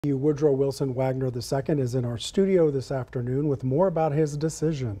Woodrow Wilson Wagner II is in our studio this afternoon with more about his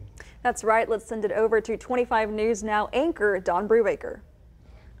decision. That's right. Let's send it over to 25 News Now anchor Don Brubaker.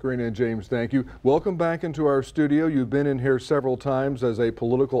 Karina and James, thank you. Welcome back into our studio. You've been in here several times as a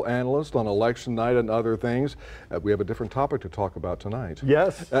political analyst on election night and other things. We have a different topic to talk about tonight.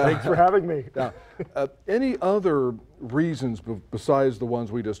 Yes, thanks for having me. Any other reasons besides the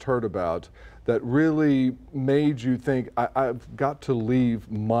ones we just heard about that really made you think, I've got to leave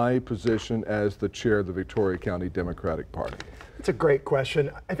my position as the chair of the Victoria County Democratic Party? It's a great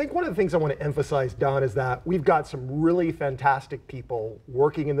question. I think one of the things I want to emphasize, Don, is that we've got some really fantastic people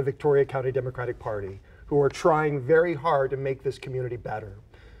working in the Victoria County Democratic Party who are trying very hard to make this community better.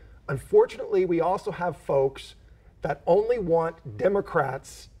 Unfortunately, we also have folks that only want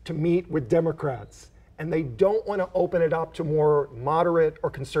Democrats to meet with Democrats, and they don't want to open it up to more moderate or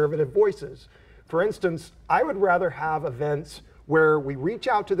conservative voices. For instance, I would rather have events where we reach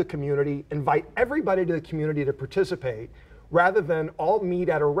out to the community, invite everybody to the community to participate, rather than all meet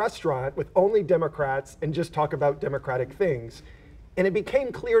at a restaurant with only Democrats and just talk about Democratic things. And it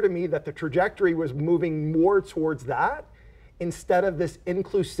became clear to me that the trajectory was moving more towards that instead of this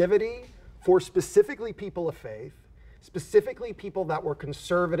inclusivity for specifically people of faith, specifically people that were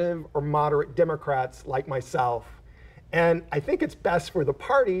conservative or moderate Democrats like myself. And I think it's best for the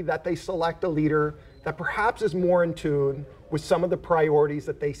party that they select a leader that perhaps is more in tune with some of the priorities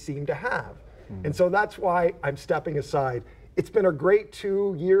that they seem to have. And so that's why I'm stepping aside. It's been a great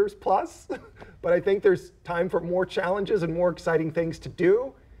 2 years plus, but I think there's time for more challenges and more exciting things to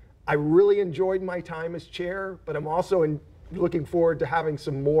do. I really enjoyed my time as chair, but I'm also looking forward to having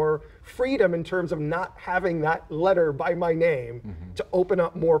some more freedom in terms of not having that letter by my name to open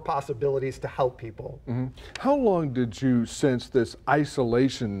up more possibilities to help people. How long did you sense this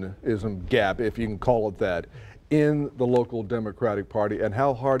isolationism gap, if you can call it that, in the local Democratic Party, and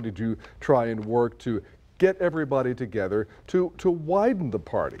how hard did you try and work to get everybody together to widen the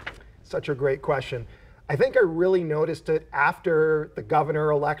party? Such a great question. I think I really noticed it after the governor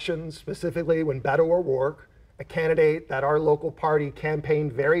elections, specifically when Beto O'Rourke, a candidate that our local party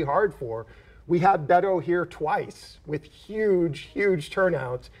campaigned very hard for. We had Beto here twice with huge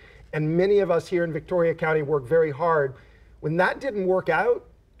turnouts, and many of us here in Victoria County worked very hard. When that didn't work out,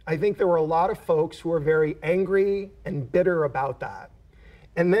 I think there were a lot of folks who were very angry and bitter about that.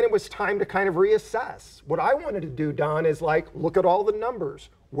 And then it was time to kind of reassess. What I wanted to do, Don, is look at all the numbers.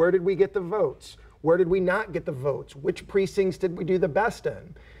 Where did we get the votes? Where did we not get the votes? Which precincts did we do the best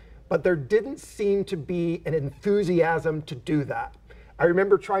in? But there didn't seem to be an enthusiasm to do that. I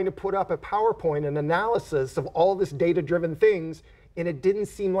remember trying to put up a PowerPoint, an analysis of all this data-driven things, and it didn't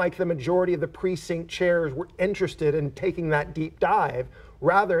seem like the majority of the precinct chairs were interested in taking that deep dive.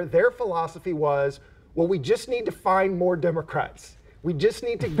 Rather, their philosophy was, well, we just need to find more Democrats. We just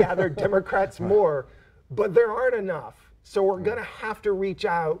need to gather Democrats more, but there aren't enough. So we're going to have to reach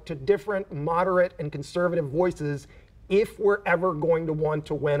out to different moderate and conservative voices if we're ever going to want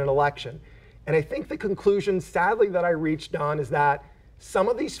to win an election. And I think the conclusion, sadly, that I reached on is that some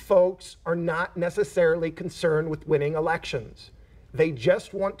of these folks are not necessarily concerned with winning elections. They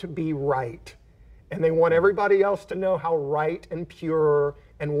just want to be right. And they want everybody else to know how right and pure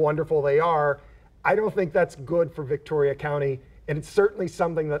and wonderful they are. I don't think that's good for Victoria County. And it's certainly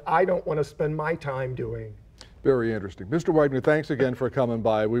something that I don't want to spend my time doing. Very interesting. Mr. Wagner, thanks again for coming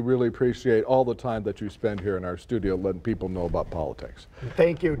by. We really appreciate all the time that you spend here in our studio letting people know about politics.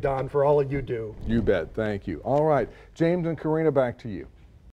 Thank you, Don, for all you do. You bet. Thank you. All right. James and Karina, back to you.